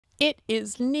It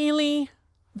is nearly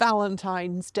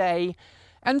Valentine's Day,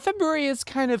 and February is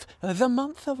kind of the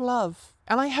month of love.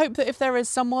 And I hope that if there is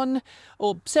someone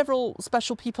or several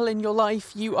special people in your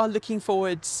life, you are looking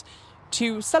forwards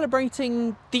to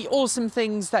celebrating the awesome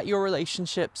things that your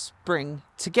relationships bring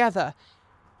together.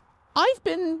 I've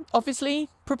been obviously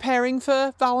preparing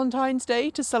for Valentine's Day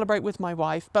to celebrate with my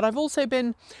wife, but I've also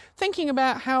been thinking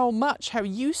about how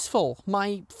useful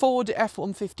my Ford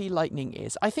F-150 Lightning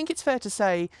is. I think it's fair to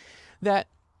say that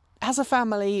as a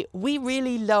family, we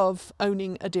really love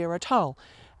owning a deer Atal.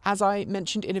 As I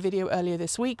mentioned in a video earlier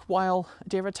this week, while a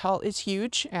deer Atal is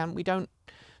huge and we don't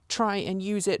try and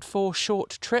use it for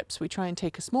short trips, we try and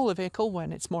take a smaller vehicle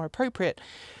when it's more appropriate,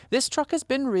 this truck has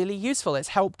been really useful. It's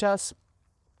helped us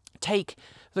take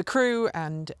the crew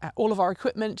and all of our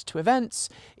equipment to events.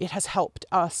 It has helped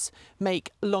us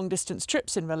make long distance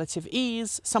trips in relative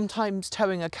ease, sometimes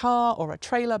towing a car or a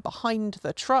trailer behind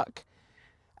the truck.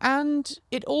 And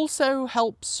it also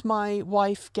helps my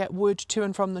wife get wood to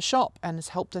and from the shop and has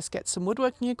helped us get some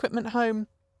woodworking equipment home.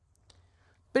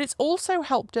 But it's also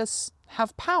helped us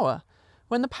have power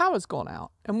when the power's gone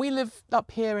out. And we live up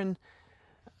here in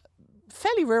a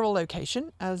fairly rural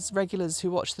location, as regulars who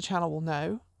watch the channel will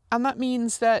know. And that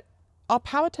means that our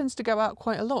power tends to go out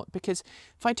quite a lot, because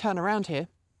if I turn around here,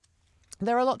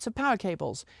 there are lots of power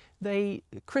cables. They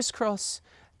crisscross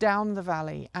down the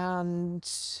valley, and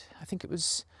I think it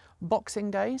was Boxing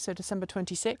Day, so December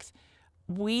 26th,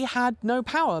 we had no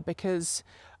power because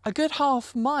a good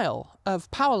half mile of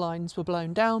power lines were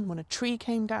blown down when a tree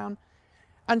came down.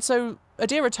 And so a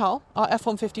deer Atal, our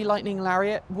F-150 Lightning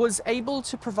Lariat, was able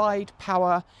to provide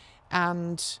power,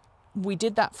 and we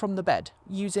did that from the bed,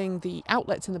 using the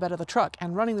outlets in the bed of the truck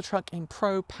and running the truck in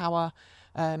Pro Power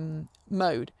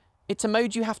mode. It's a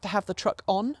mode you have to have the truck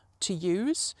on to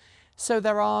use, so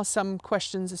there are some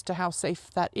questions as to how safe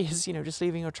that is, you know, just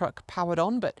leaving your truck powered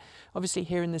on, but obviously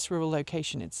here in this rural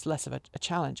location it's less of a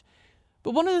challenge.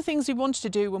 But one of the things we wanted to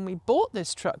do when we bought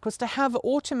this truck was to have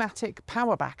automatic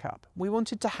power backup. We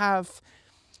wanted to have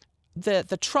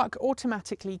the truck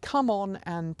automatically come on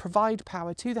and provide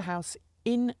power to the house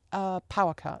in a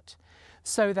power cut,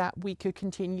 so that we could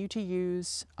continue to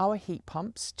use our heat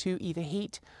pumps to either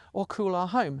heat or cool our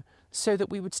home, so that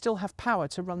we would still have power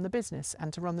to run the business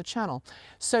and to run the channel,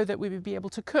 so that we would be able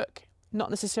to cook,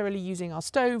 not necessarily using our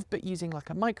stove, but using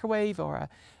like a microwave or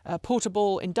a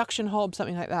portable induction hob,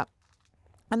 something like that.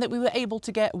 And that we were able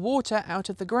to get water out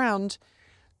of the ground,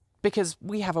 because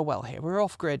we have a well here. We're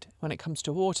off grid when it comes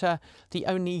to water. The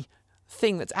only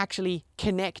thing that's actually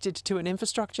connected to an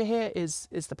infrastructure here is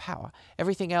the power.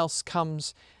 Everything else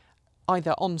comes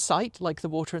either on site, like the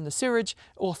water and the sewage,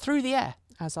 or through the air,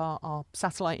 as our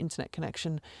satellite internet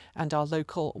connection and our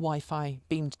local Wi-Fi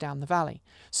beamed down the valley.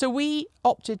 So we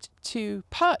opted to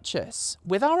purchase,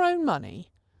 with our own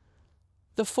money,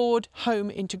 the Ford Home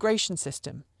Integration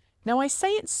System. Now I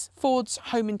say it's Ford's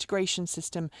Home Integration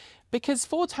System because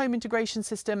Ford's Home Integration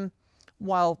System,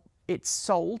 while it's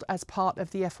sold as part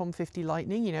of the F-150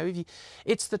 Lightning, you know,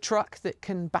 it's the truck that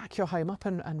can back your home up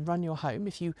and run your home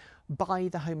if you buy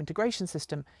the Home Integration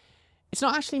System. It's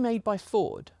not actually made by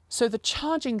Ford. So the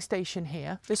charging station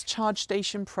here, this Charge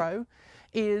Station Pro,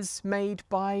 is made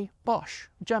by Bosch,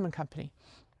 a German company.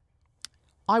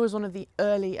 I was one of the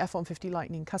early F-150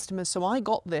 Lightning customers, so I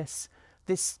got this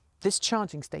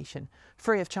charging station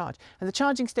free of charge. And the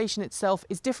charging station itself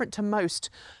is different to most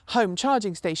home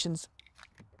charging stations,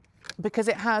 because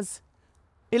it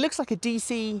looks like a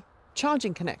DC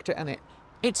charging connector in it.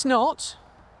 It's not.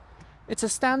 It's a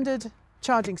standard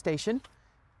charging station.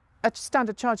 A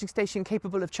standard charging station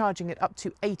capable of charging it up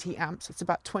to 80 amps. It's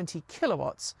about 20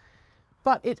 kilowatts.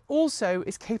 But it also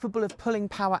is capable of pulling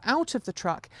power out of the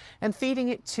truck and feeding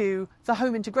it to the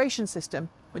Home Integration System,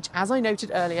 which, as I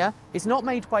noted earlier, is not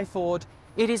made by Ford.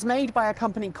 It is made by a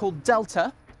company called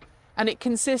Delta, and it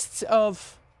consists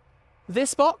of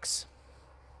this box,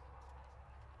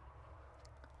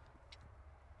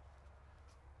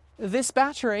 this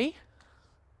battery,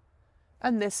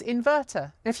 and this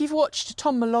inverter. Now, if you've watched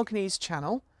Tom Malogny's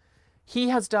channel, he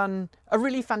has done a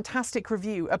really fantastic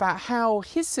review about how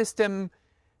his system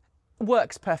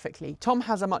works perfectly. Tom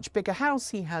has a much bigger house.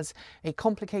 He has a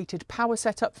complicated power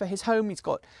setup for his home.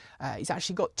 He's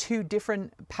actually got 2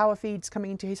 different power feeds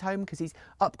coming into his home because he's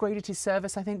upgraded his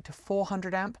service, I think, to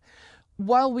 400 amp.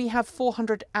 While we have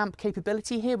 400 amp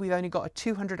capability here, we've only got a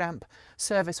 200 amp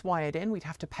service wired in. We'd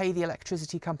have to pay the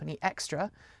electricity company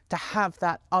extra to have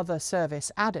that other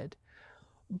service added.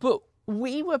 But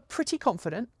we were pretty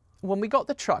confident when we got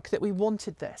the truck that we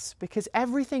wanted this, because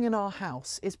everything in our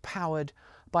house is powered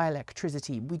by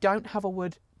electricity. We don't have a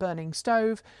wood burning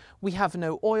stove. We have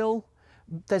no oil.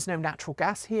 There's no natural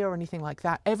gas here or anything like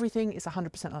that. Everything is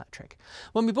 100% electric.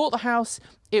 When we bought the house,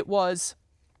 it was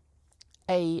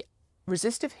a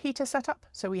resistive heater setup.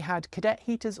 So we had cadet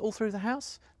heaters all through the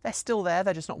house. They're still there,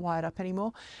 they're just not wired up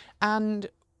anymore. And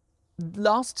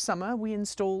last summer we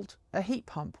installed a heat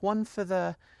pump, one for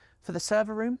the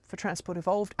server room for Transport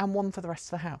Evolved and one for the rest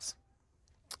of the house.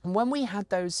 And when we had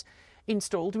those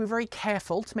installed, we were very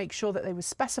careful to make sure that they were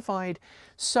specified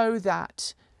so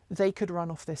that they could run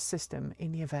off this system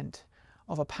in the event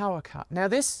of a power cut. Now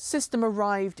this system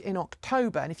arrived in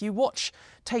October, and if you watch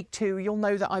Take 2, you'll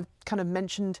know that I've kind of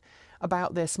mentioned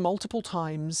about this multiple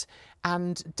times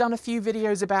and done a few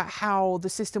videos about how the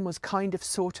system was kind of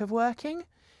sort of working.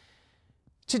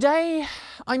 Today,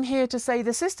 I'm here to say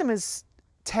the system is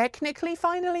technically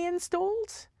finally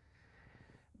installed,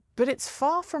 but it's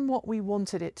far from what we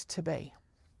wanted it to be.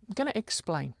 I'm going to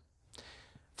explain.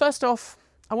 First off,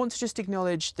 I want to just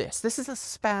acknowledge this. This is a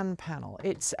SPAN panel.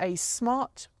 It's a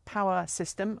smart power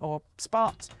system or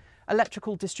smart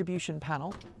electrical distribution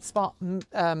panel, smart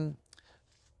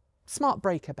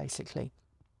breaker basically.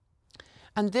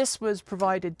 And this was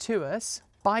provided to us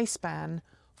by SPAN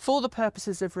for the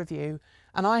purposes of review,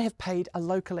 and I have paid a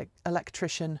local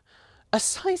electrician a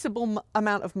sizable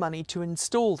amount of money to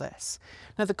install this.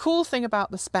 Now the cool thing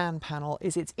about the SPAN panel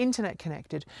is it's internet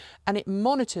connected and it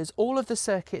monitors all of the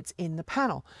circuits in the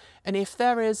panel. And if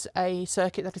there is a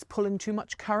circuit that is pulling too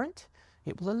much current,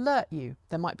 it will alert you.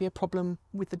 There might be a problem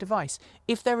with the device.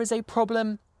 If there is a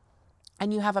problem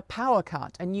and you have a power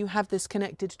cut and you have this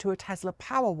connected to a Tesla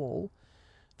Powerwall,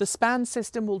 the SPAN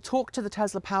system will talk to the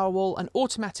Tesla Powerwall and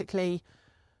automatically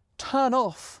turn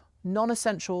off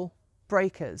non-essential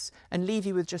breakers and leave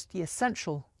you with just the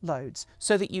essential loads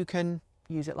so that you can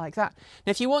use it like that.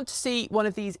 Now, if you want to see one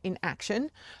of these in action,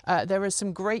 there are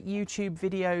some great YouTube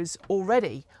videos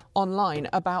already online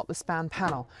about the SPAN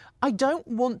panel. I don't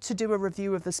want to do a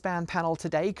review of the SPAN panel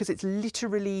today because it's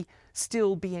literally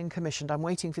still being commissioned. I'm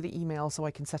waiting for the email so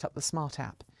I can set up the smart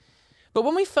app. But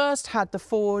when we first had the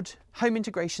Ford home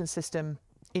integration system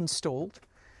installed,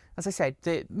 as I said,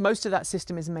 most of that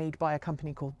system is made by a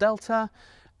company called Delta,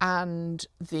 and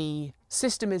the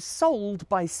system is sold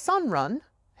by Sunrun,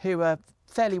 who are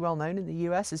fairly well known in the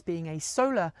US as being a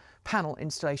solar panel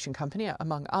installation company,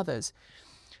 among others.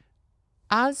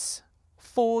 As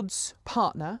Ford's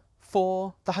partner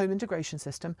for the home integration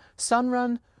system,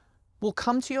 Sunrun will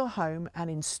come to your home and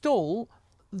install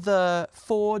the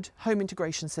Ford home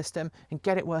integration system and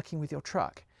get it working with your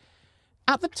truck.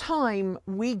 At the time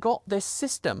we got this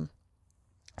system,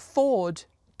 Ford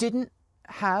didn't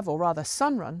have, or rather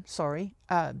Sunrun,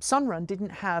 Sunrun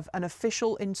didn't have an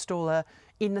official installer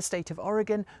in the state of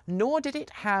Oregon, nor did it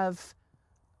have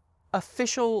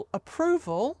official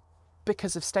approval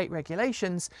because of state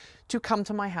regulations to come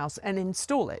to my house and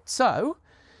install it. So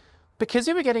because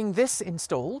we were getting this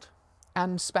installed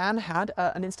and SPAN had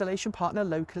an installation partner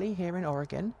locally here in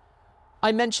Oregon,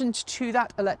 I mentioned to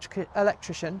that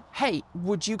electrician, hey,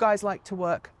 would you guys like to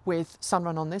work with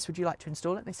Sunrun on this? Would you like to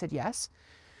install it? And they said yes.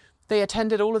 They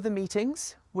attended all of the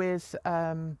meetings with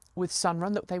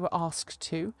Sunrun that they were asked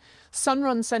to.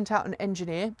 Sunrun sent out an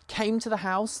engineer, came to the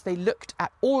house, they looked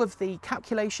at all of the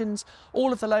calculations,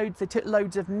 all of the loads, they took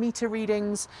loads of meter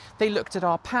readings, they looked at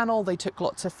our panel, they took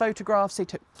lots of photographs, they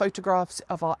took photographs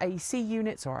of our AC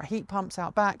units or our heat pumps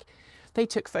out back, they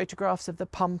took photographs of the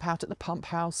pump out at the pump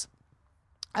house.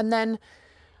 And then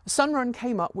Sunrun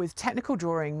came up with technical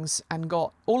drawings and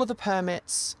got all of the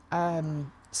permits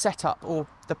set up, or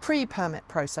the pre-permit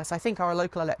process. I think our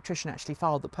local electrician actually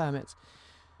filed the permits.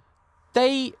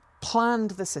 They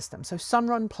planned the system, so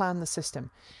Sunrun planned the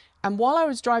system. And while I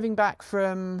was driving back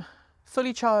from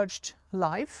Fully Charged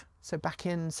Live, so back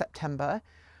in September,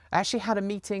 I actually had a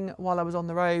meeting while I was on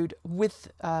the road with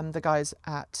the guys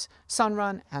at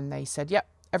Sunrun, and they said, yep,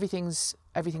 everything's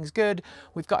good.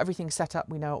 We've got everything set up.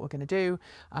 We know what we're going to do.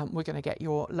 We're going to get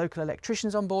your local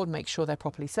electricians on board, make sure they're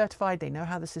properly certified. They know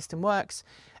how the system works.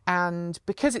 And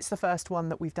because it's the first one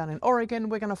that we've done in Oregon,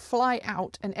 we're going to fly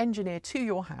out an engineer to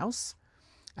your house,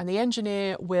 and the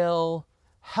engineer will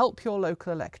help your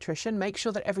local electrician, make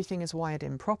sure that everything is wired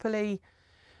in properly,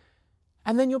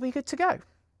 and then you'll be good to go.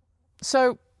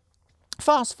 So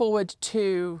fast forward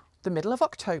to the middle of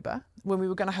October, when we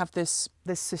were going to have this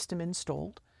system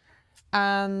installed,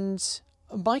 and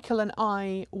Michael and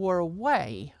I were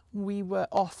away. We were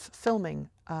off filming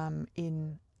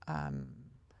in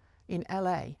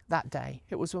LA that day.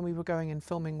 It was when we were going and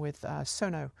filming with the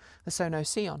Sono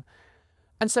Sion.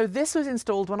 And so this was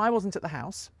installed when I wasn't at the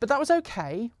house, but that was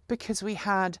okay because we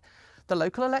had the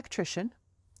local electrician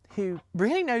who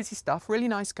really knows his stuff, really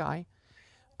nice guy,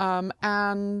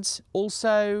 and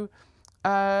also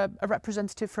a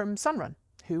representative from Sunrun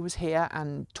who was here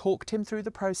and talked him through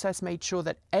the process, made sure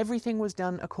that everything was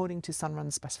done according to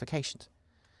Sunrun's specifications.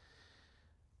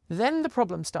 Then the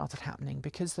problem started happening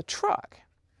because the truck,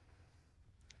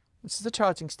 this is the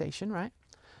charging station, right?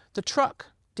 The truck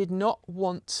did not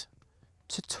want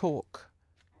to talk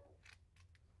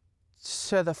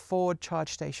to the Ford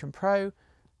Charge Station Pro,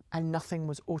 and nothing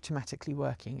was automatically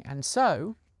working. And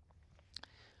so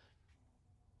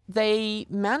they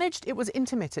managed, it was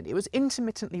intermittent, it was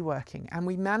intermittently working, and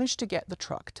we managed to get the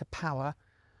truck to power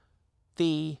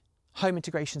the home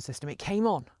integration system. It came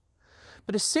on.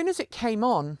 But as soon as it came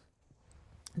on,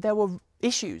 there were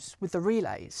issues with the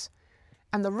relays,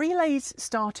 and the relays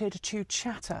started to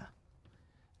chatter.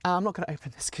 I'm not going to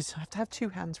open this because I have to have two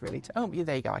hands really to, oh, yeah,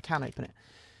 there you go, I can open it.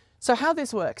 So how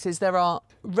this works is there are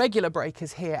regular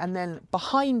breakers here, and then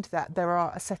behind that there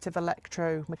are a set of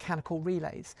electromechanical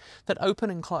relays that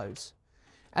open and close.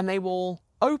 And they will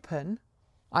open,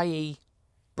 i.e.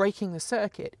 breaking the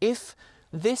circuit, if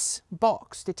this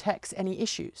box detects any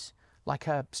issues, like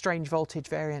a strange voltage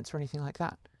variance or anything like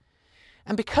that.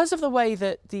 And because of the way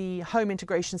that the home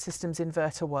integration system's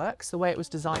inverter works, the way it was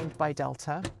designed by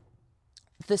Delta,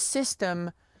 the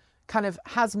system kind of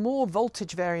has more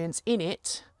voltage variance in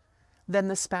it than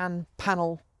the span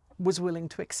panel was willing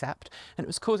to accept, and it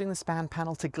was causing the span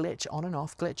panel to glitch on and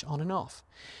off, glitch on and off.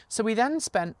 So we then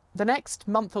spent the next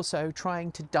month or so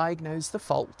trying to diagnose the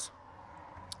fault,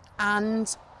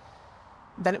 and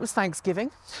then it was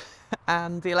Thanksgiving,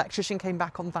 and the electrician came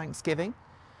back on Thanksgiving.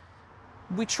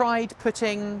 We tried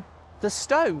putting the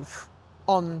stove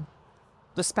on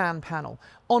the span panel.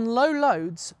 On low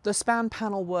loads, the span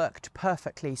panel worked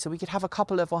perfectly, so we could have a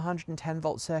couple of 110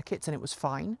 volt circuits and it was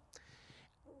fine.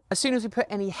 As soon as we put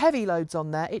any heavy loads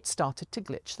on there, it started to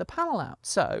glitch the panel out.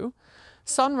 So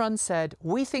Sunrun said,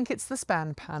 we think it's the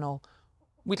span panel.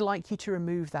 We'd like you to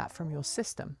remove that from your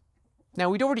system. Now,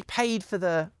 we'd already paid for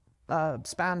the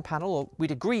span panel, or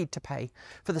we'd agreed to pay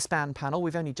for the span panel.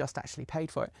 We've only just actually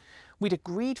paid for it. We'd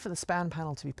agreed for the span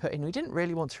panel to be put in. We didn't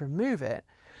really want to remove it.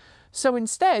 So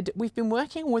instead, we've been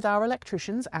working with our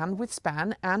electricians and with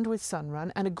Span and with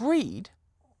Sunrun, and agreed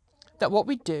that what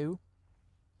we'd do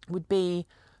would be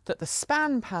that the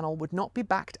span panel would not be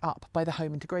backed up by the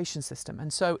home integration system.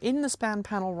 And so in the span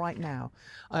panel right now,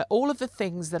 all of the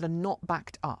things that are not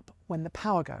backed up when the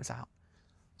power goes out.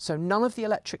 So none of the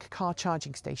electric car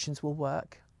charging stations will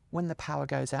work when the power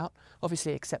goes out,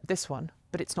 obviously except this one,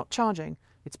 but it's not charging,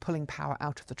 it's pulling power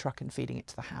out of the truck and feeding it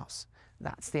to the house.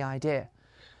 That's the idea.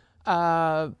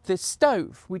 The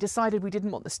stove, we decided we didn't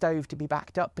want the stove to be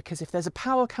backed up because if there's a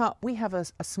power cut, we have a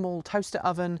small toaster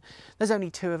oven, there's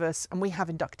only two of us, and we have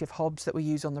inductive hobs that we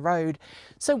use on the road,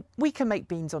 so we can make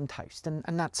beans on toast,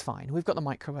 and that's fine. We've got the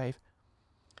microwave.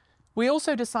 We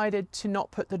also decided to not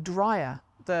put the dryer,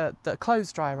 the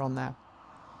clothes dryer on there,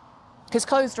 because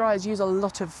clothes dryers use a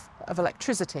lot of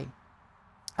electricity.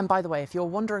 And by the way, if you're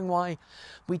wondering why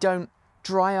we don't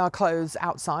dry our clothes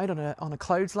outside on a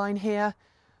clothesline here,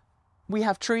 we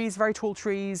have trees, very tall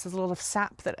trees. There's a lot of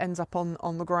sap that ends up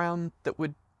on the ground that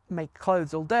would make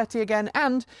clothes all dirty again.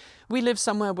 And we live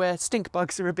somewhere where stink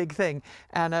bugs are a big thing.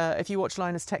 And if you watch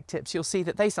Linus Tech Tips, you'll see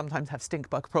that they sometimes have stink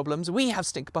bug problems. We have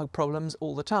stink bug problems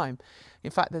all the time.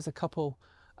 In fact, there's a couple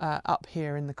up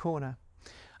here in the corner.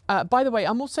 By the way,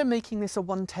 I'm also making this a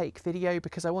one-take video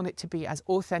because I want it to be as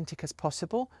authentic as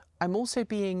possible. I'm also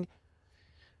being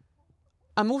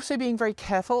very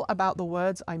careful about the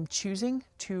words I'm choosing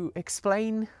to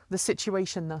explain the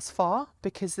situation thus far,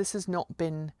 because this has not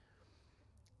been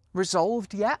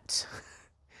resolved yet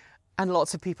and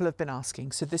lots of people have been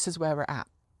asking, so this is where we're at.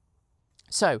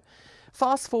 So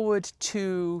fast forward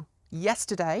to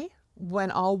yesterday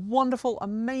when our wonderful,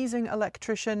 amazing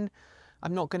electrician,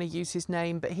 I'm not going to use his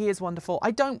name, but he is wonderful.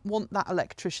 I don't want that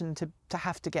electrician to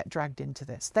have to get dragged into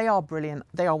this. They are brilliant,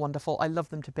 they are wonderful, I love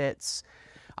them to bits.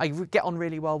 I get on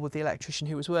really well with the electrician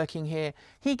who was working here.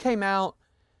 He came out,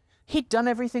 he'd done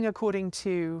everything according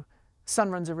to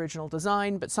Sunrun's original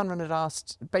design, but Sunrun had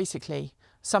asked, basically,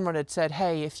 Sunrun had said,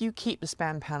 hey, if you keep the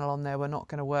span panel on there, we're not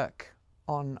going to work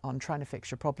on trying to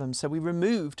fix your problem. So we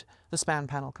removed the span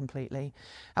panel completely.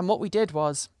 And what we did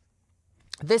was,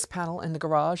 this panel in the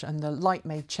garage, and the light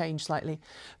may change slightly,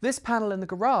 this panel in the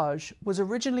garage was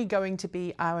originally going to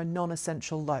be our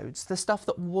non-essential loads, the stuff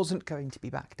that wasn't going to be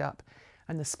backed up.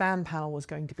 And the span panel was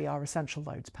going to be our essential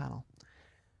loads panel.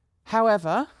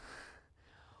 However,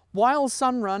 while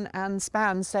Sunrun and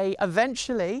Span say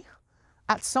eventually,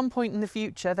 at some point in the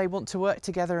future, they want to work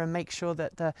together and make sure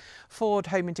that the Ford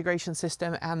home integration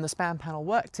system and the span panel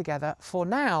work together, for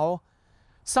now,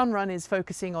 Sunrun is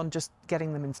focusing on just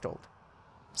getting them installed.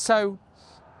 So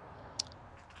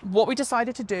what we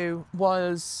decided to do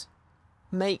was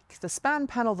make the span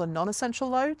panel the non-essential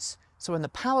loads. So when the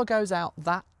power goes out,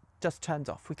 that just turns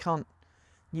off. We can't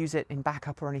use it in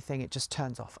backup or anything, it just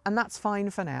turns off. And that's fine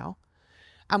for now.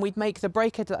 And we'd make the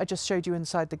breaker that I just showed you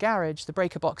inside the garage, the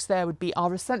breaker box there would be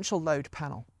our essential load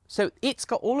panel. So it's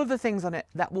got all of the things on it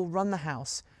that will run the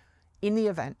house in the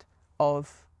event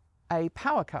of a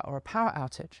power cut or a power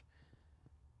outage.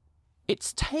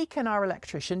 It's taken our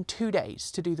electrician 2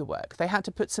 days to do the work. They had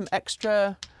to put some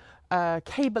extra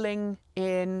cabling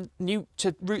in,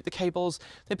 to route the cables.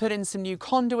 They put in some new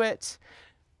conduit.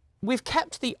 We've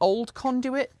kept the old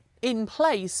conduit in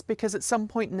place because at some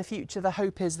point in the future the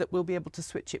hope is that we'll be able to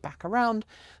switch it back around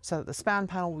so that the span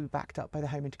panel will be backed up by the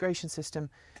home integration system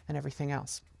and everything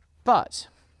else. But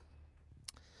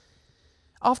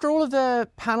after all of the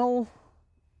panel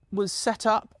was set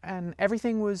up and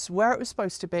everything was where it was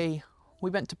supposed to be,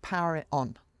 we went to power it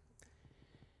on.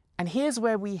 And here's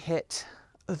where we hit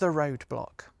the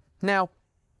roadblock. Now,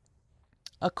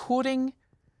 according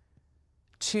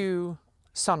to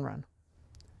Sunrun,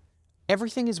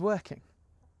 everything is working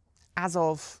as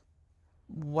of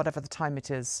whatever the time it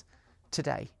is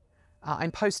today.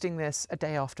 I'm posting this a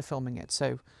day after filming it,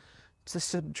 so just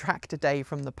subtract a day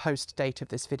from the post date of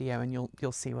this video and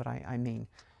you'll see what I mean.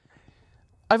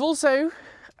 I've also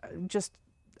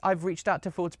I've reached out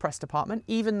to Ford's press department,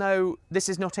 even though this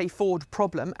is not a Ford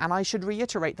problem, and I should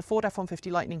reiterate, the Ford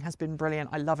F-150 Lightning has been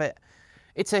brilliant. I love it.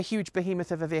 It's a huge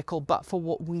behemoth of a vehicle, but for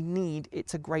what we need,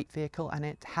 it's a great vehicle, and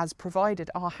it has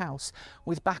provided our house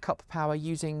with backup power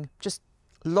using just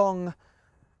long,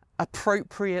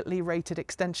 appropriately rated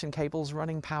extension cables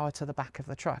running power to the back of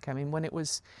the truck. I mean, when it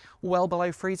was well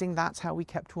below freezing, that's how we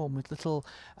kept warm, with little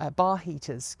bar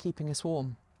heaters keeping us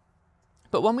warm.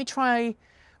 But when we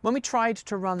tried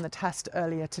to run the test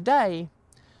earlier today,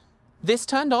 this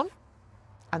turned on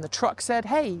and the truck said,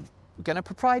 hey, we're going to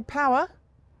provide power.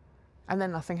 And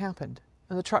then nothing happened.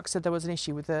 And the truck said there was an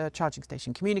issue with the charging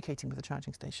station, communicating with the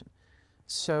charging station.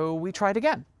 So we tried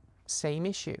again, same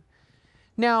issue.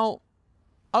 Now,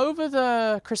 over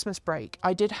the Christmas break,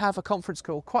 I did have a conference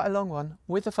call, quite a long one,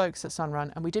 with the folks at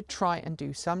Sunrun, and we did try and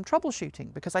do some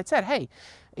troubleshooting because I'd said, hey,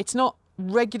 it's not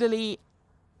reliably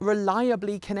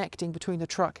connecting between the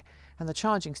truck and the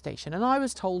charging station. And I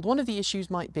was told one of the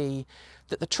issues might be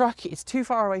that the truck is too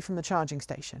far away from the charging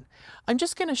station. I'm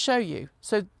just going to show you.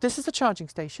 So this is the charging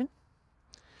station.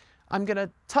 I'm going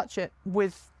to touch it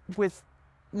with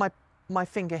my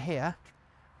finger here,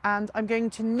 and I'm going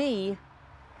to knee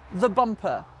the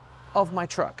bumper of my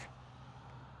truck.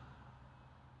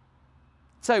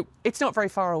 So it's not very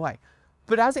far away.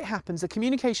 But as it happens, the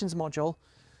communications module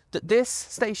that this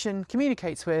station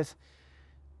communicates with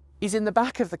is in the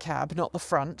back of the cab, not the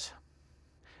front,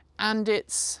 and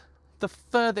it's the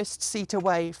furthest seat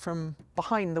away from,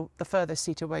 behind the furthest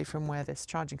seat away from where this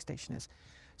charging station is.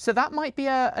 So that might be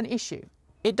an issue.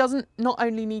 It doesn't not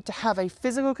only need to have a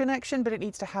physical connection, but it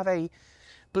needs to have a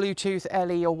Bluetooth,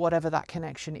 LE, or whatever that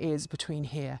connection is between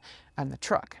here and the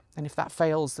truck. And if that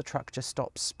fails, the truck just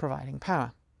stops providing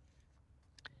power.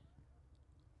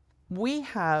 We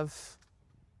have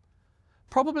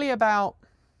probably about,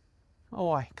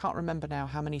 oh, I can't remember now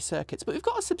how many circuits, but we've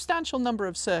got a substantial number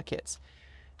of circuits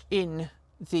in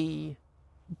the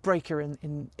breaker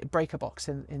breaker box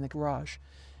in the garage.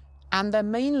 And they're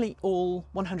mainly all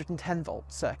 110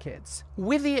 volt circuits,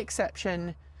 with the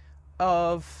exception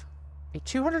of a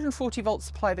 240 volt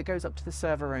supply that goes up to the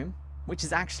server room, which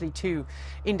is actually two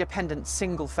independent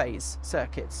single phase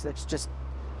circuits. It's just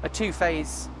a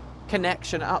two-phase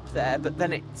connection up there, but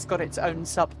then it's got its own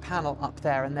sub panel up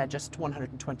there, and they're just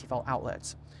 120 volt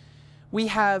outlets. We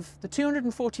have the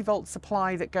 240 volt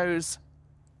supply that goes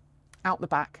out the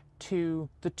back to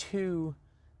the two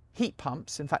heat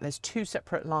pumps. In fact, there's two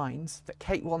separate lines that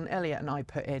Kate Walton Elliott and I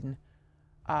put in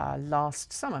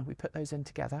last summer. We put those in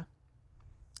together.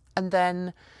 And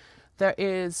then there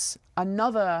is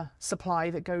another supply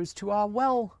that goes to our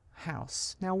well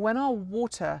house. Now, when our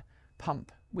water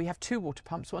pump, we have two water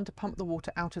pumps, one to pump the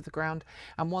water out of the ground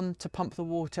and one to pump the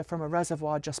water from a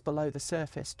reservoir just below the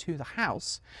surface to the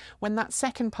house. When that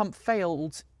second pump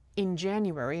failed in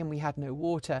January and we had no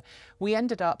water, we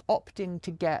ended up opting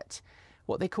to get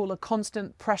what they call a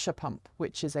constant pressure pump,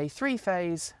 which is a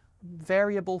three-phase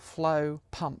variable flow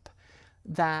pump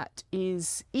that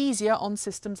is easier on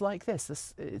systems like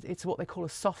this. It's what they call a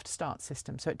soft start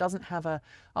system, so it doesn't have a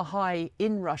high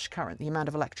inrush current, the amount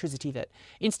of electricity that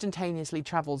instantaneously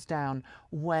travels down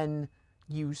when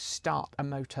you start a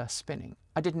motor spinning.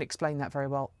 I didn't explain that very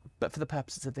well, but for the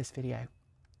purposes of this video,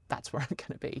 that's where I'm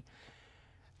going to be.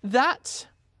 That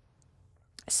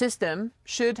system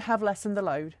should have lessened the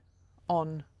load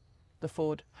on the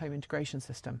Ford home integration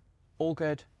system. All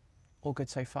good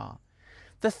so far.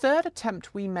 The third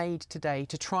attempt we made today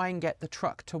to try and get the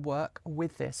truck to work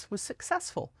with this was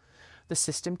successful. The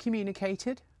system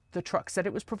communicated, the truck said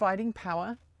it was providing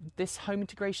power, this home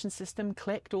integration system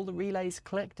clicked, all the relays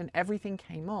clicked, and everything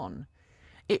came on.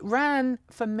 It ran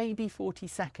for maybe 40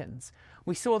 seconds.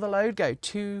 We saw the load go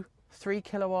 2, 3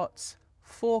 kilowatts,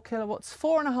 4 kilowatts,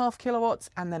 4.5 kilowatts,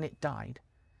 and then it died.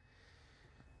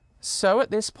 So at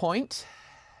this point,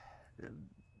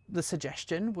 the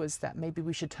suggestion was that maybe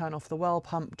we should turn off the well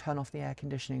pump, turn off the air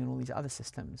conditioning and all these other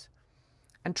systems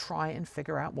and try and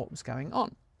figure out what was going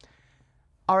on.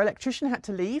 Our electrician had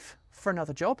to leave for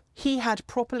another job. He had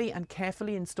properly and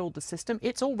carefully installed the system.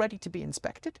 It's all ready to be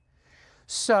inspected.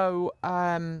 So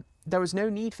there was no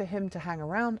need for him to hang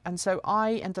around. And so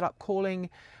I ended up calling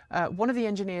one of the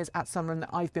engineers at Sunrun that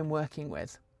I've been working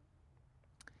with.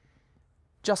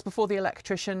 Just before the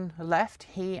electrician left,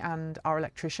 he and our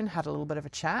electrician had a little bit of a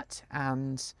chat,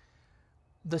 and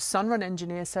the Sunrun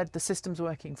engineer said the system's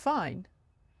working fine.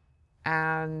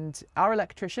 And our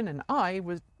electrician and I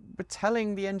were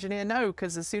telling the engineer no,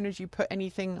 because as soon as you put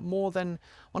anything more than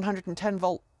 110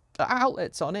 volt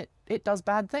outlets on it, it does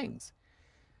bad things.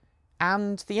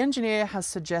 And the engineer has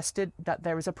suggested that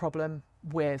there is a problem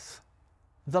with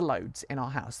the loads in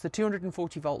our house, the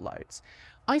 240 volt loads.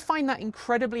 I find that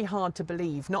incredibly hard to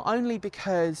believe, not only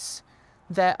because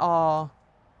there are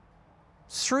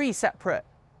 3 separate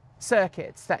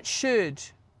circuits that should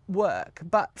work,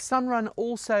 but Sunrun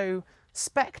also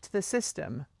spec'd the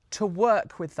system to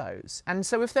work with those. And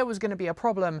so if there was going to be a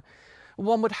problem,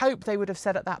 one would hope they would have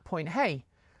said at that point, hey,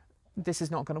 this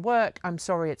is not going to work, I'm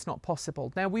sorry, it's not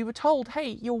possible. Now we were told,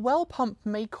 hey, your well pump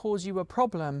may cause you a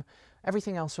problem,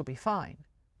 everything else will be fine.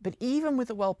 But even with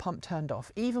the well pump turned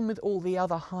off, even with all the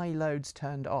other high loads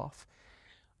turned off,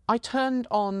 I turned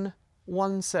on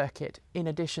one circuit in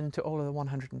addition to all of the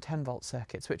 110 volt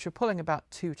circuits, which were pulling about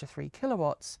 2 to 3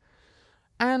 kilowatts.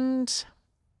 And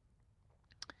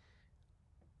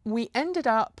we ended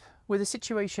up with a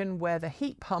situation where the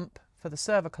heat pump for the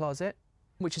server closet,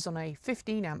 which is on a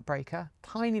 15 amp breaker,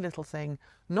 tiny little thing,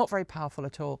 not very powerful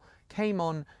at all, came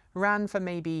on, ran for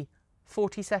maybe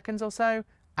 40 seconds or so,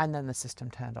 and then the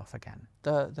system turned off again.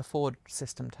 The Ford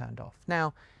system turned off.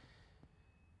 Now,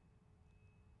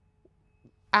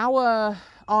 our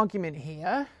argument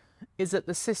here is that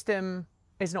the system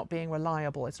is not being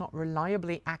reliable. It's not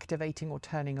reliably activating or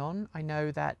turning on. I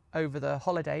know that over the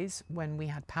holidays, when we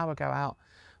had power go out,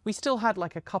 we still had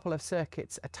like a couple of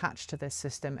circuits attached to this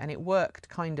system, and it worked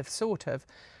kind of, sort of,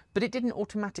 but it didn't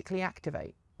automatically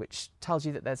activate, which tells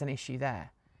you that there's an issue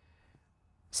there.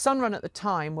 Sunrun at the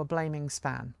time were blaming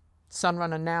SPAN.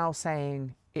 Sunrun are now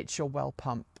saying it's your well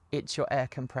pump, it's your air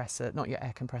compressor, not your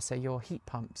air compressor, your heat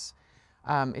pumps.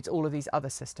 It's all of these other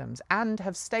systems, and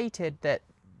have stated that,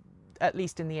 at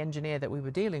least in the engineer that we were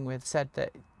dealing with, said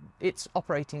that it's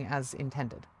operating as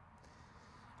intended.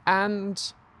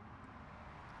 And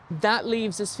that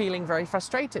leaves us feeling very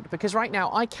frustrated, because right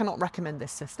now I cannot recommend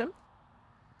this system.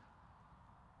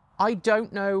 I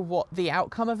don't know what the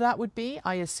outcome of that would be.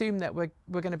 I assume that we're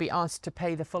going to be asked to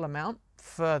pay the full amount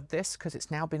for this because it's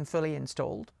now been fully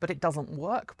installed, but it doesn't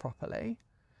work properly.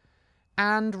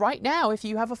 And right now, if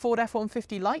you have a Ford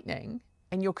F-150 Lightning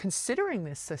and you're considering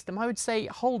this system, I would say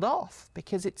hold off,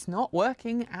 because it's not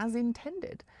working as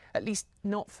intended, at least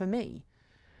not for me.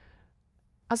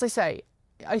 As I say,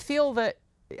 I feel that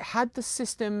had the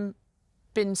system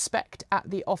been spec'd at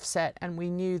the offset and we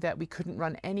knew that we couldn't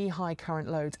run any high current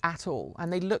loads at all,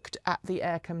 and they looked at the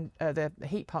the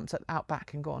heat pumps at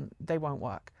Outback and gone, they won't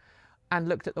work, and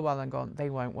looked at the well and gone, they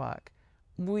won't work,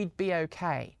 we'd be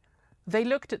okay. They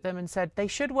looked at them and said, they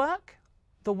should work,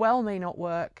 the well may not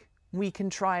work, we can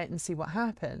try it and see what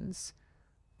happens,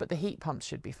 but the heat pumps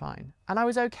should be fine. And I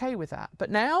was okay with that. But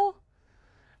now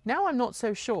I'm not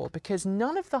so sure, because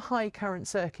none of the high current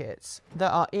circuits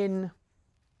that are in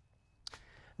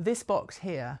this box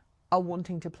here are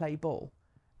wanting to play ball.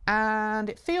 And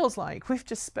it feels like we've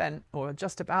just spent, or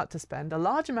just about to spend, a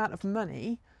large amount of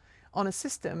money on a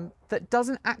system that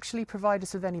doesn't actually provide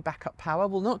us with any backup power,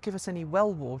 will not give us any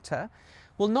well water,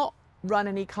 will not run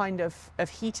any kind of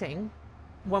heating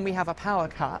when we have a power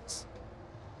cut.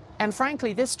 And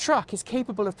frankly, this truck is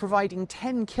capable of providing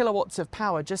 10 kilowatts of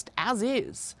power just as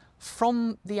is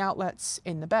from the outlets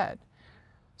in the bed.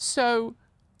 So,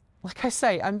 like I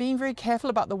say, I'm being very careful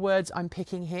about the words I'm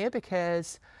picking here,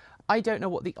 because I don't know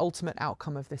what the ultimate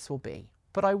outcome of this will be.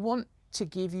 But I want to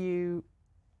give you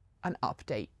an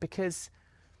update, because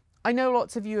I know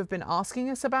lots of you have been asking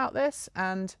us about this,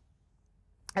 and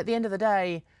at the end of the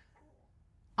day,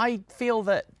 I feel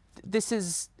that this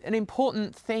is an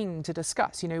important thing to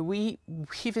discuss. You know,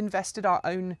 we've invested our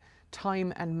own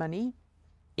time and money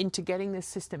into getting this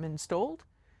system installed.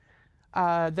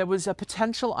 There was a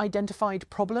potential identified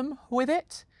problem with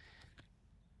it.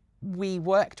 We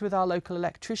worked with our local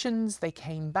electricians. They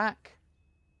came back,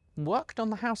 worked on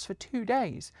the house for 2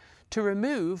 days to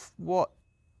remove what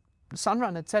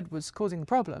Sunrun had said was causing the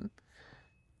problem.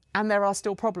 And there are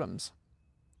still problems.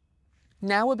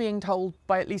 Now we're being told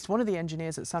by at least one of the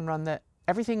engineers at Sunrun that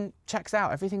everything checks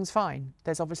out, everything's fine.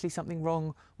 There's obviously something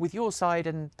wrong with your side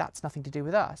and that's nothing to do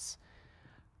with us.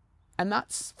 And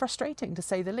that's frustrating, to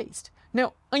say the least.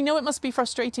 Now, I know it must be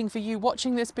frustrating for you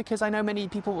watching this, because I know many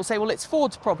people will say, well, it's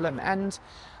Ford's problem. And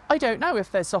I don't know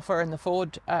if there's software in the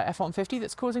Ford F-150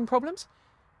 that's causing problems.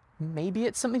 Maybe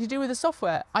it's something to do with the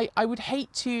software. I would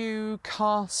hate to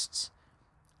cast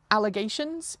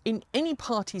allegations in any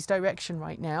party's direction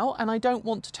right now, and I don't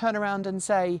want to turn around and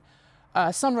say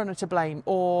Sunrun are to blame,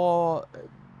 or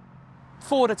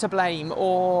Ford are to blame,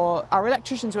 or our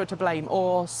electricians are to blame,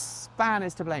 or Span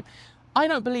is to blame. I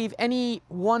don't believe any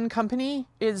one company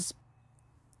is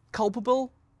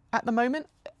culpable at the moment.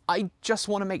 I just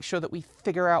want to make sure that we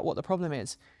figure out what the problem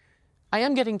is. I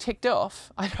am getting ticked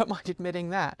off, I don't mind admitting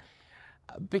that,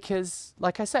 because,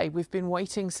 like I say, we've been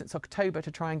waiting since October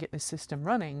to try and get this system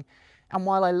running. And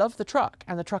while I love the truck,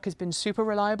 and the truck has been super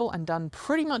reliable and done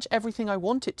pretty much everything I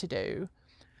want it to do,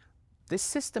 this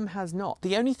system has not.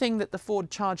 The only thing that the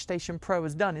Ford Charge Station Pro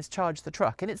has done is charge the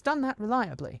truck, and it's done that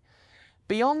reliably.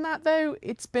 Beyond that, though,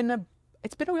 it's been a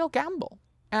real gamble.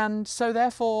 And so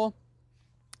therefore,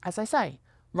 as I say,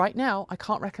 right now, I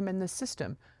can't recommend this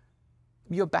system.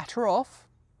 You're better off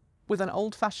with an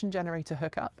old-fashioned generator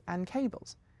hookup and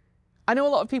cables. I know a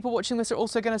lot of people watching this are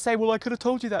also going to say, well, I could have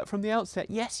told you that from the outset.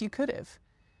 Yes, you could have.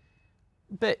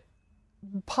 But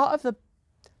part of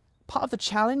the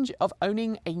challenge of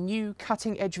owning a new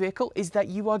cutting-edge vehicle is that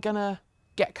you are going to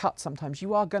get cut sometimes.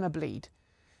 You are going to bleed.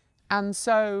 And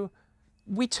so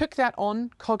we took that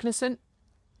on, cognizant,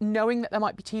 knowing that there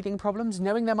might be teething problems,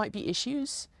 knowing there might be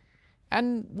issues,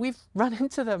 and we've run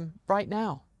into them right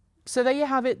now. So there you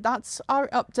have it. That's our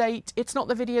update. It's not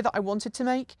the video that I wanted to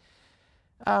make.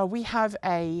 We have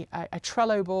a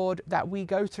Trello board that we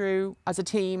go through as a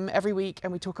team every week,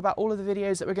 and we talk about all of the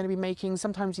videos that we're going to be making.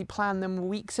 Sometimes we plan them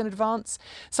weeks in advance.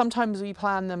 Sometimes we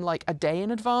plan them like a day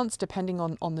in advance, depending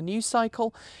on the news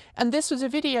cycle. And this was a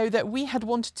video that we had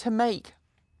wanted to make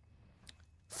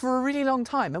for a really long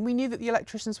time. And we knew that the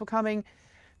electricians were coming,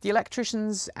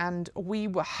 and we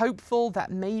were hopeful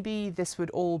that maybe this would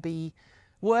all be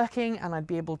working and I'd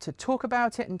be able to talk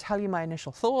about it and tell you my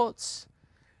initial thoughts.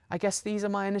 I guess these are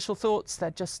my initial thoughts.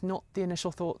 They're just not the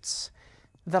initial thoughts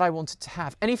that I wanted to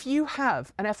have. And if you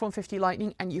have an F-150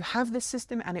 Lightning and you have this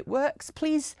system and it works,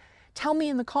 please tell me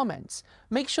in the comments.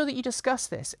 Make sure that you discuss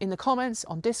this in the comments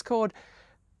on Discord.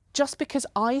 Just because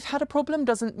I've had a problem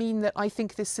doesn't mean that I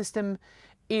think this system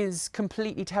is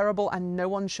completely terrible and no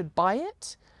one should buy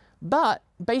it. But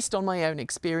based on my own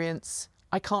experience,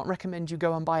 I can't recommend you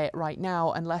go and buy it right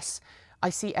now unless I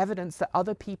see evidence that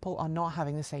other people are not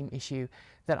having the same issue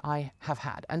that I have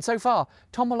had. And so far,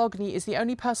 Tom Mologny is the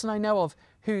only person I know of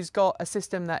who's got a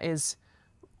system that is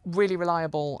really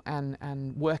reliable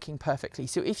and working perfectly.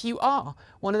 So if you are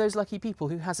one of those lucky people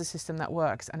who has a system that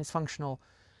works and is functional,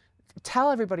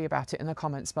 tell everybody about it in the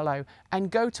comments below,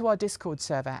 and go to our Discord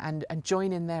server and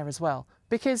join in there as well.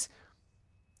 Because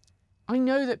I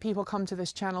know that people come to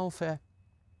this channel for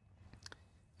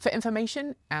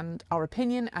information and our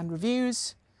opinion and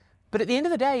reviews, but at the end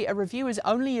of the day, a review is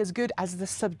only as good as the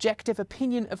subjective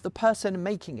opinion of the person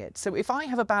making it. So if I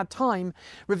have a bad time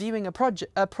reviewing a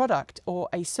product or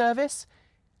a service,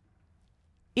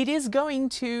 it is going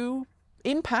to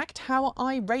impact how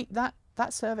I rate that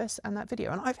service and that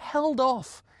video. And I've held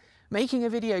off making a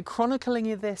video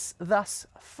chronicling this thus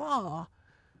far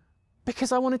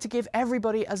because I wanted to give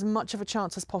everybody as much of a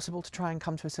chance as possible to try and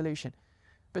come to a solution.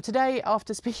 But today,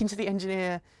 after speaking to the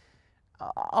engineer,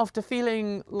 after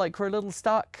feeling like we're a little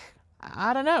stuck,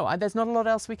 I don't know, there's not a lot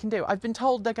else we can do. I've been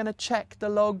told they're going to check the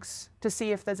logs to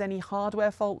see if there's any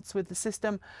hardware faults with the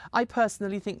system. I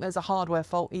personally think there's a hardware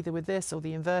fault either with this or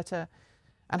the inverter,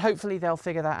 and hopefully they'll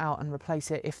figure that out and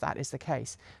replace it if that is the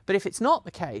case. But if it's not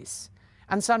the case,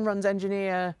 and Sunrun's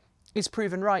engineer is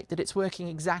proven right that it's working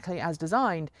exactly as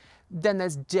designed, then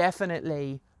there's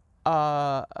definitely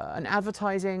an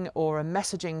advertising or a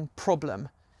messaging problem,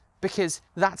 because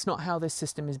that's not how this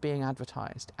system is being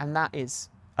advertised, and that is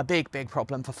a big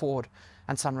problem for Ford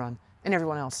and Sunrun and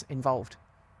everyone else involved.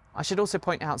 I should also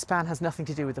point out Span has nothing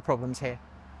to do with the problems here,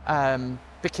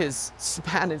 because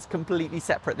Span is completely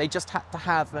separate. They just had to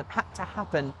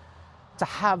happen to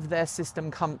have their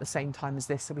system come at the same time as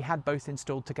this. So we had both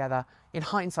installed together. In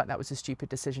hindsight, that was a stupid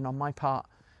decision on my part.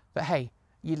 But hey,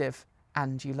 you live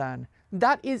and you learn.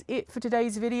 That is it for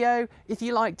today's video. If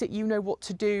you liked it, you know what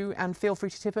to do, and feel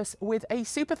free to tip us with a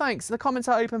super thanks. The comments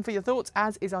are open for your thoughts,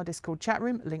 as is our Discord chat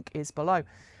room. Link is below.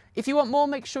 If you want more,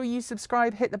 make sure you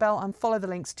subscribe, hit the bell, and follow the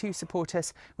links to support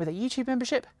us with a YouTube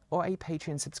membership or a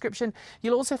Patreon subscription.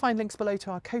 You'll also find links below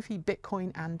to our Ko-fi,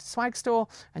 Bitcoin, and swag store.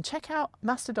 And check out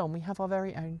Mastodon. We have our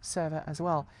very own server as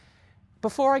well.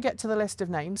 Before I get to the list of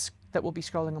names that will be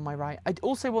scrolling on my right, I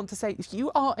also want to say, if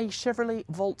you are a Chevrolet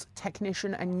Volt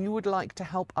technician and you would like to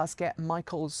help us get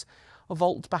Michael's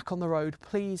Volt back on the road,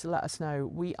 please let us know.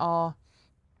 We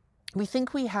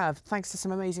think we have, thanks to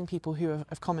some amazing people who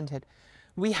have commented,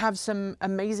 we have some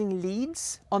amazing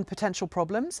leads on potential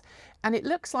problems, and it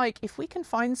looks like if we can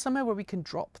find somewhere where we can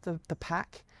drop the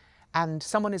pack and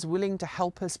someone is willing to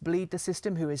help us bleed the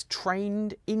system who is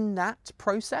trained in that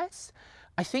process,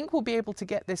 I think we'll be able to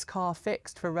get this car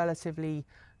fixed for relatively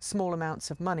small amounts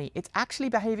of money. It's actually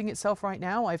behaving itself right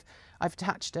now. I've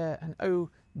attached an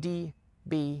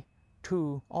ODB2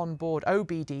 on board,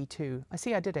 OBD2. I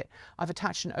see I did it. I've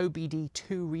attached an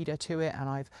OBD2 reader to it, and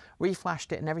I've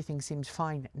reflashed it, and everything seems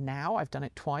fine now. I've done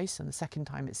it twice, and the second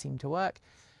time it seemed to work.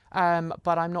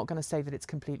 But I'm not going to say that it's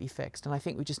completely fixed, and I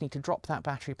think we just need to drop that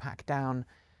battery pack down,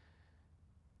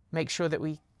 make sure that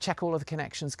we check all of the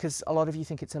connections, because a lot of you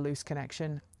think it's a loose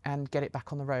connection, and get it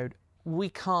back on the road. We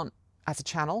can't, as a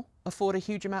channel, afford a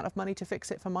huge amount of money to fix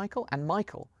it for Michael, and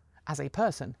Michael, as a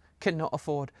person, cannot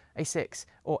afford a $6,000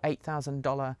 or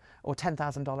 $8,000 or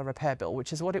 $10,000 repair bill,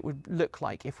 which is what it would look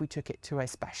like if we took it to a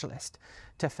specialist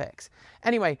to fix.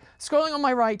 Anyway, scrolling on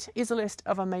my right is a list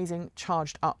of amazing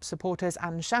charged up supporters,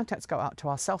 and shout outs go out to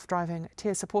our self-driving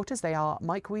tier supporters. They are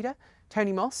Mike Weeder,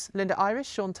 Tony Moss, Linda Irish,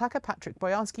 Sean Tucker, Patrick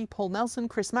Boyarsky, Paul Nelson,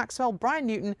 Chris Maxwell, Brian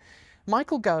Newton,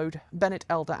 Michael Goad, Bennett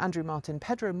Elder, Andrew Martin,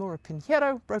 Pedro Mura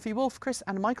Pinheiro, Brophy Wolf, Chris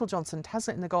and Michael Johnson,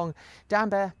 Taslet in the Gong, Dan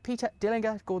Bear, Peter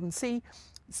Dillinger, Gordon C.,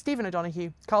 Stephen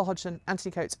O'Donoghue, Carl Hodgson,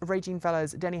 Anthony Coates, Regine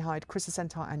Fellows, Denny Hyde, Chris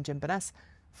Centaur and Jim Burness.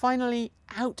 Finally,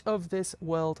 out of this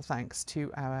world thanks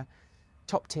to our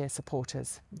top tier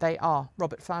supporters. They are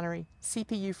Robert Flannery,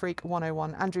 CPU Freak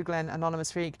 101, Andrew Glenn,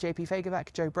 Anonymous Freak, JP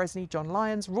Fagerback, Joe Bresney, John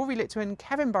Lyons, Rory Litwin,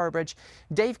 Kevin Burrowbridge,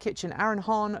 Dave Kitchen, Aaron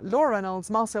Hahn, Laura Reynolds,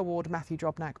 Marcel Ward, Matthew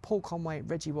Drobnak, Paul Conway,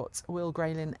 Reggie Watts, Will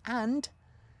Graylin and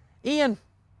Ian.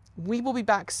 We will be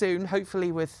back soon,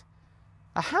 hopefully with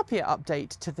a happier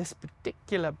update to this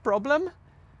particular problem.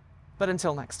 But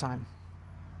until next time,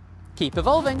 keep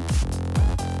evolving.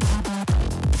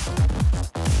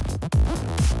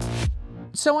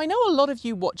 So I know a lot of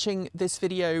you watching this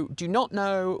video do not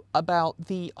know about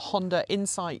the Honda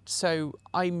Insight, so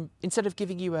instead of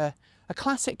giving you a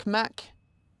classic Mac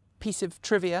piece of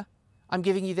trivia, I'm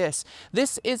giving you this.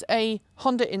 This is a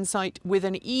Honda Insight with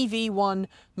an EV1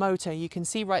 motor. You can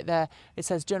see right there, it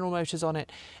says General Motors on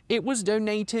it. It was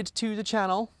donated to the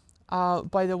channel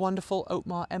by the wonderful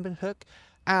Otmar Emmenhoek,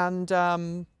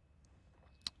 and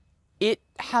it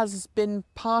has been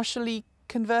partially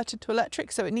converted to electric,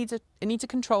 so it needs a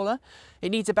controller,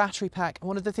 it needs a battery pack.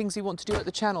 One of the things we want to do at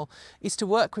the channel is to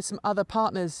work with some other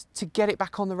partners to get it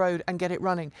back on the road and get it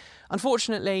running.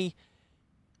 Unfortunately,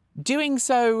 doing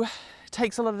so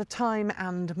takes a lot of time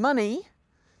and money,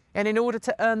 and in order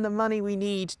to earn the money we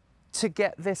need to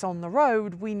get this on the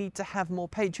road, we need to have more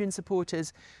Patreon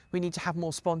supporters, we need to have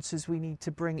more sponsors, we need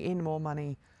to bring in more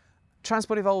money.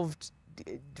 Transport Evolved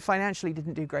financially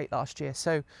didn't do great last year,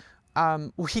 so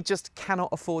we just cannot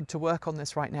afford to work on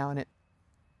this right now, and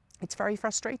it's very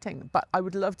frustrating. But I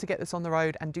would love to get this on the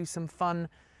road and do some fun,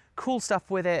 cool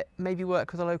stuff with it, maybe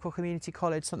work with a local community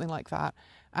college, something like that,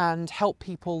 and help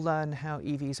people learn how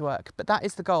EVs work. But that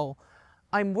is the goal.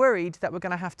 I'm worried that we're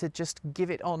going to have to just give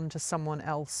it on to someone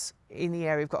else in the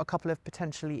area. We've got a couple of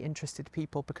potentially interested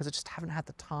people because I just haven't had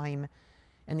the time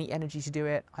and the energy to do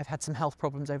it. I've had some health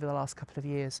problems over the last couple of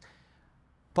years,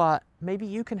 but maybe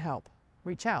you can help.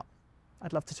 Reach out.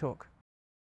 I'd love to talk.